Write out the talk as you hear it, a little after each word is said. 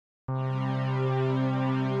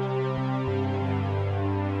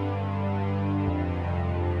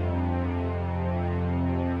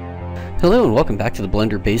Hello and welcome back to the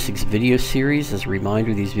Blender Basics video series. As a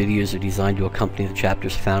reminder, these videos are designed to accompany the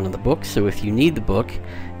chapters found in the book, so if you need the book,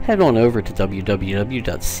 head on over to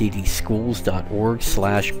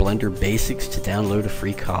www.cdschools.org/blenderbasics to download a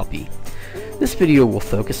free copy. This video will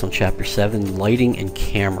focus on Chapter 7, Lighting and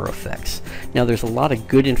Camera Effects. Now there's a lot of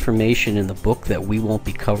good information in the book that we won't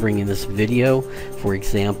be covering in this video. For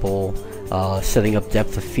example, setting up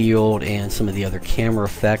depth of field and some of the other camera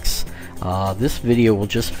effects. This video will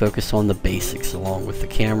just focus on the basics along with the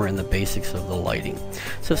camera and the basics of the lighting.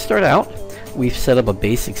 So to start out, we've set up a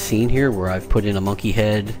basic scene here where I've put in a monkey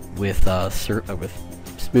head with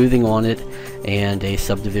smoothing on it and a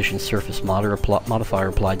subdivision surface modifier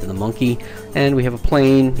applied to the monkey, and we have a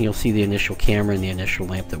plane. You'll see the initial camera and the initial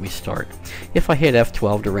lamp that we start. If I hit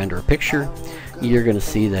F12 to render a picture, you're going to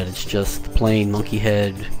see that it's just the plain monkey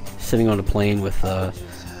head sitting on a plane with a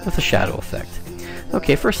shadow effect.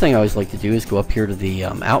 Okay, first thing I always like to do is go up here to the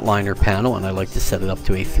outliner panel, and I like to set it up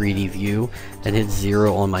to a 3D view and hit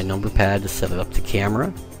 0 on my number pad to set it up to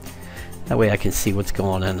camera. That way I can see what's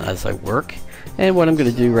going on as I work. And what I'm going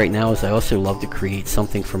to do right now is I also love to create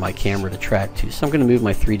something for my camera to track to. So I'm going to move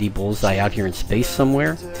my 3D bullseye out here in space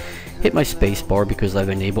somewhere, hit my space bar because I've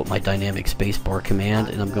enabled my dynamic space bar command,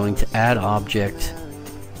 and I'm going to add object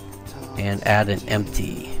and add an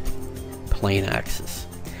empty plane axis.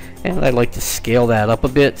 And I'd like to scale that up a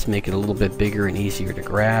bit to make it a little bit bigger and easier to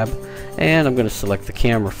grab. And I'm going to select the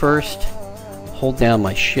camera first, hold down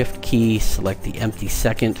my shift key, select the empty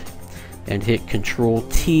second, and hit Control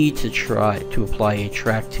T to apply a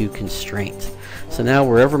track to constraint. So now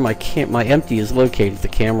wherever my empty is located, the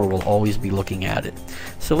camera will always be looking at it.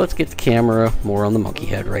 So let's get the camera more on the monkey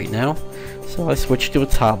head right now. So I switch to a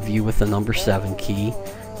top view with the number 7 key,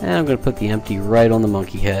 and I'm going to put the empty right on the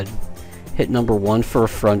monkey head. Hit number 1 for a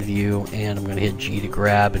front view, and I'm going to hit G to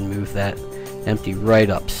grab and move that empty right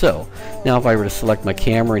up. So now if I were to select my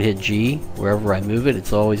camera and hit G, wherever I move it,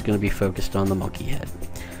 it's always going to be focused on the monkey head.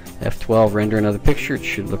 F12, render another picture. It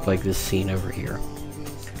should look like this scene over here.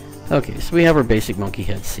 Okay, so we have our basic monkey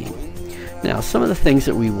head scene. Now some of the things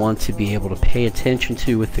that we want to be able to pay attention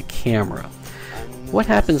to with the camera. What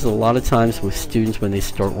happens a lot of times with students when they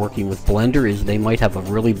start working with Blender is they might have a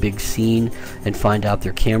really big scene and find out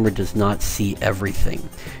their camera does not see everything,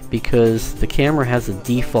 because the camera has a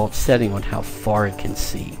default setting on how far it can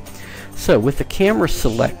see. So with the camera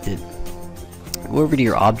selected, go over to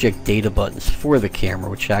your object data buttons for the camera,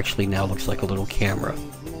 which actually now looks like a little camera.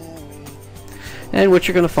 And what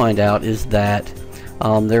you're going to find out is that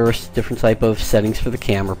there are different type of settings for the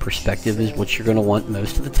camera. Perspective is what you're going to want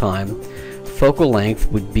most of the time. Focal length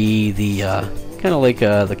would be the kind of like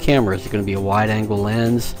the camera. Is it going to be a wide angle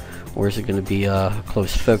lens, or is it going to be a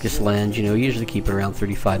close focus lens? You know, usually keep it around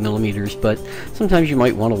 35 millimeters, but sometimes you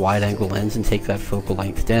might want a wide angle lens and take that focal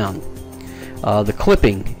length down. The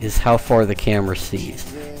clipping is how far the camera sees.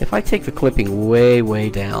 If I take the clipping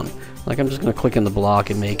way down, like I'm just going to click on the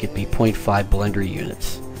block and make it be 0.5 blender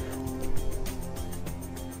units.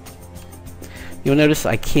 You'll notice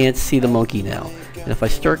I can't see the monkey now. And if I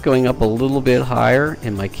start going up a little bit higher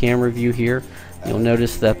in my camera view here, you'll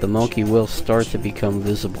notice that the monkey will start to become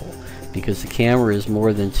visible, because the camera is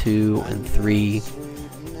more than 2 and 3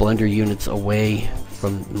 blender units away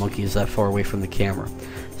from the monkey, is that far away from the camera.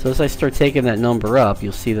 So as I start taking that number up,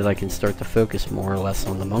 you'll see that I can start to focus more or less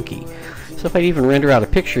on the monkey. So if I even render out a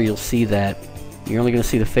picture, you'll see that you're only going to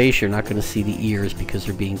see the face, you're not going to see the ears because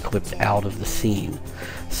they're being clipped out of the scene.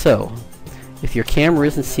 So if your camera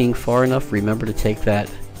isn't seeing far enough, remember to take that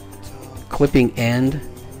clipping end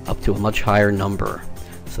up to a much higher number.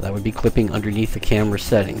 So that would be clipping underneath the camera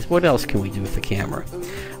settings. What else can we do with the camera?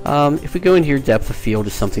 If we go in here, depth of field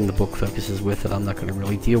is something the book focuses with that I'm not going to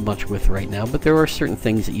really deal much with right now, but there are certain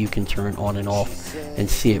things that you can turn on and off and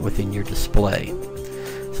see it within your display.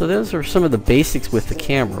 So those are some of the basics with the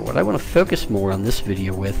camera. What I want to focus more on this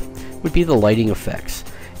video with would be the lighting effects.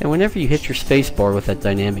 And whenever you hit your space bar with that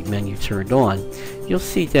dynamic menu turned on, you'll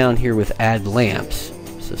see down here with add lamps.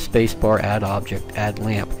 So space bar, add object, add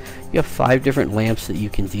lamp. You have 5 different lamps that you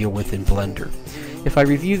can deal with in Blender. If I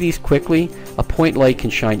review these quickly, a point light can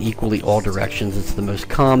shine equally all directions. It's the most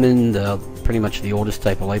common, pretty much the oldest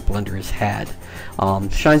type of light Blender has had.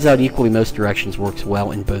 Shines out equally most directions, works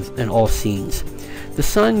well in all scenes. The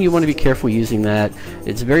sun, you want to be careful using that.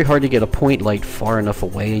 It's very hard to get a point light far enough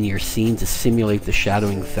away in your scene to simulate the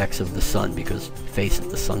shadowing effects of the sun, because face it,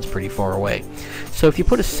 the sun's pretty far away. So if you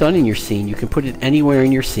put a sun in your scene, you can put it anywhere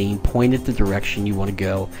in your scene, point it the direction you want to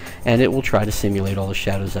go, and it will try to simulate all the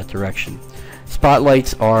shadows that direction.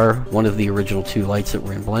 Spotlights are one of the original 2 lights that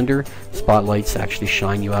were in Blender. Spotlights actually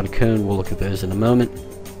shine you out a cone. We'll look at those in a moment.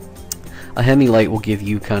 A hemi light will give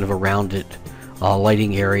you kind of a rounded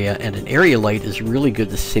lighting area, and an area light is really good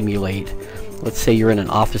to simulate. Let's say you're in an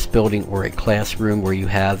office building or a classroom where you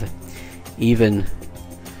have even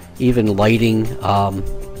lighting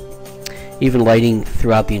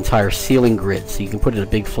throughout the entire ceiling grid, so you can put in a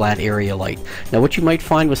big flat area light. Now what you might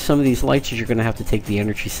find with some of these lights is you're going to have to take the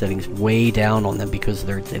energy settings way down on them because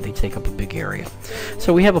they take up a big area.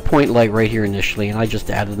 So we have a point light right here initially, and I just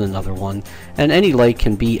added another one, and any light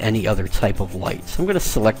can be any other type of light. So I'm going to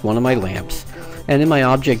select one of my lamps, and in my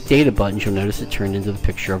object data buttons you'll notice it turned into the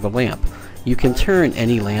picture of a lamp. You can turn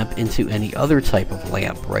any lamp into any other type of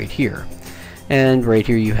lamp right here. And right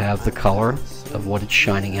here you have the color of what it's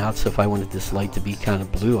shining out. So if I wanted this light to be kind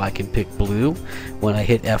of blue, I can pick blue. When I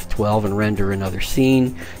hit F12 and render another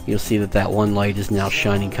scene, you'll see that that one light is now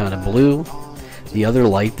shining kind of blue. The other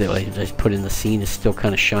light that I just put in the scene is still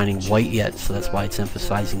kind of shining white yet, so that's why it's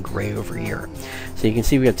emphasizing gray over here. So you can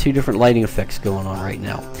see we got two different lighting effects going on right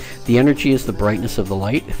now. The energy is the brightness of the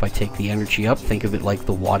light. If I take the energy up, think of it like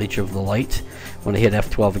the wattage of the light. When I hit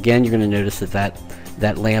F12 again, you're going to notice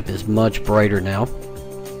that lamp is much brighter now.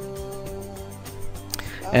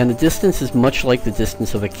 And the distance is much like the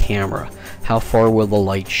distance of a camera. How far will the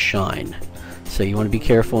light shine? So you want to be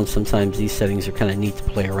careful, and sometimes these settings are kind of neat to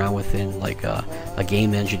play around with in like a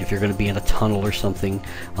game engine. If you're going to be in a tunnel or something,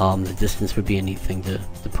 the distance would be a neat thing to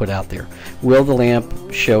put out there. Will the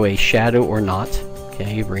lamp show a shadow or not?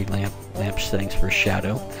 Okay, read lamp settings for a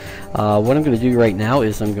shadow. What I'm going to do right now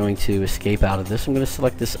is I'm going to escape out of this. I'm going to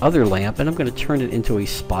select this other lamp, and I'm going to turn it into a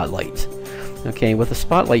spotlight. Okay, with a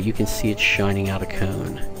spotlight you can see it shining out a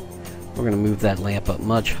cone. We're going to move that lamp up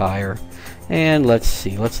much higher, and let's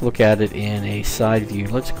see, let's look at it in a side view.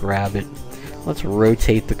 Let's grab it, let's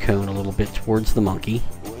rotate the cone a little bit towards the monkey.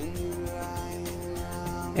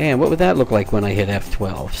 And what would that look like when I hit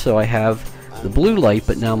F12? So I have the blue light,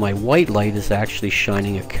 but now my white light is actually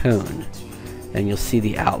shining a cone, and you'll see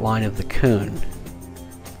the outline of the cone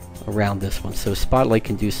around this one. So spotlight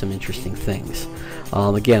can do some interesting things.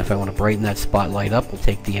 Again, if I want to brighten that spotlight up, we'll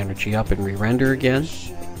take the energy up and re-render again.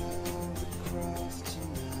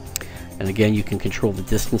 And again, you can control the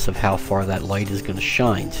distance of how far that light is going to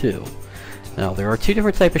shine too. Now there are two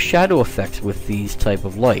different types of shadow effects with these type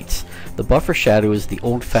of lights. The buffer shadow is the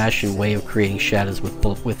old-fashioned way of creating shadows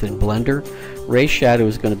within Blender. Ray shadow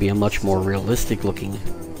is going to be a much more realistic looking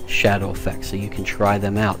shadow effect, so you can try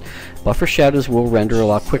them out. Buffer shadows will render a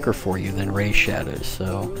lot quicker for you than ray shadows,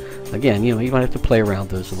 so again, you might have to play around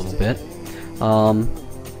those a little bit.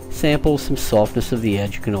 Sample some softness of the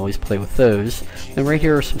edge, you can always play with those. And right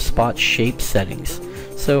here are some spot shape settings.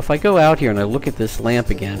 So if I go out here and I look at this lamp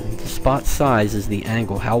again, the spot size is the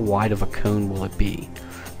angle. How wide of a cone will it be?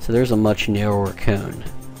 So there's a much narrower cone.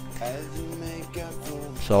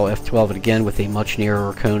 So I'll F12 it again with a much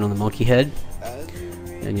narrower cone on the monkey head,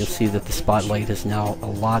 and you'll see that the spotlight is now a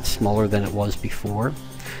lot smaller than it was before.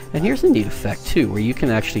 And here's a neat effect too, where you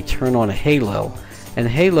can actually turn on a halo, and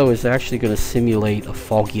halo is actually going to simulate a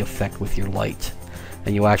foggy effect with your light,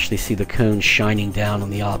 and you'll actually see the cone shining down on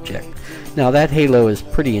the object. Now that halo is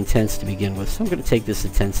pretty intense to begin with, so I'm going to take this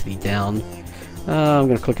intensity down. I'm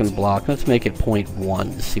going to click on the block. Let's make it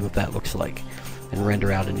 0.1 to see what that looks like, and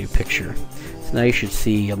render out a new picture. So now you should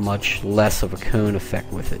see a much less of a cone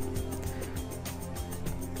effect with it.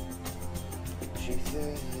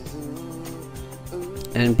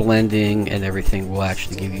 And blending and everything will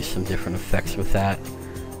actually give you some different effects with that,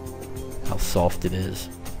 how soft it is.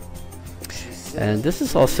 And this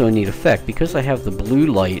is also a neat effect because I have the blue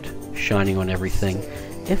light shining on everything.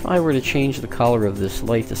 If I were to change the color of this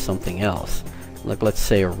light to something else, like let's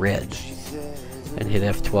say a red, and hit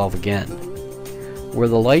F12 again, where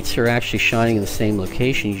the lights are actually shining in the same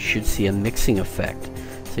location, you should see a mixing effect.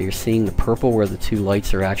 So you're seeing the purple where the two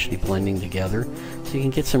lights are actually blending together. So you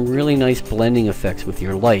can get some really nice blending effects with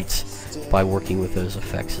your lights by working with those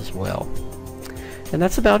effects as well. And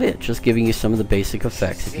that's about it, just giving you some of the basic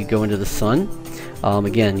effects. If you go into the sun,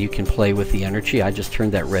 again, you can play with the energy. I just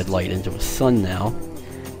turned that red light into a sun now,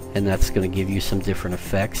 and that's going to give you some different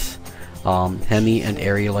effects. Hemi and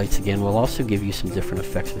area lights, again, will also give you some different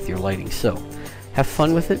effects with your lighting. So have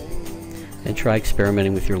fun with it, and try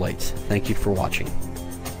experimenting with your lights. Thank you for watching.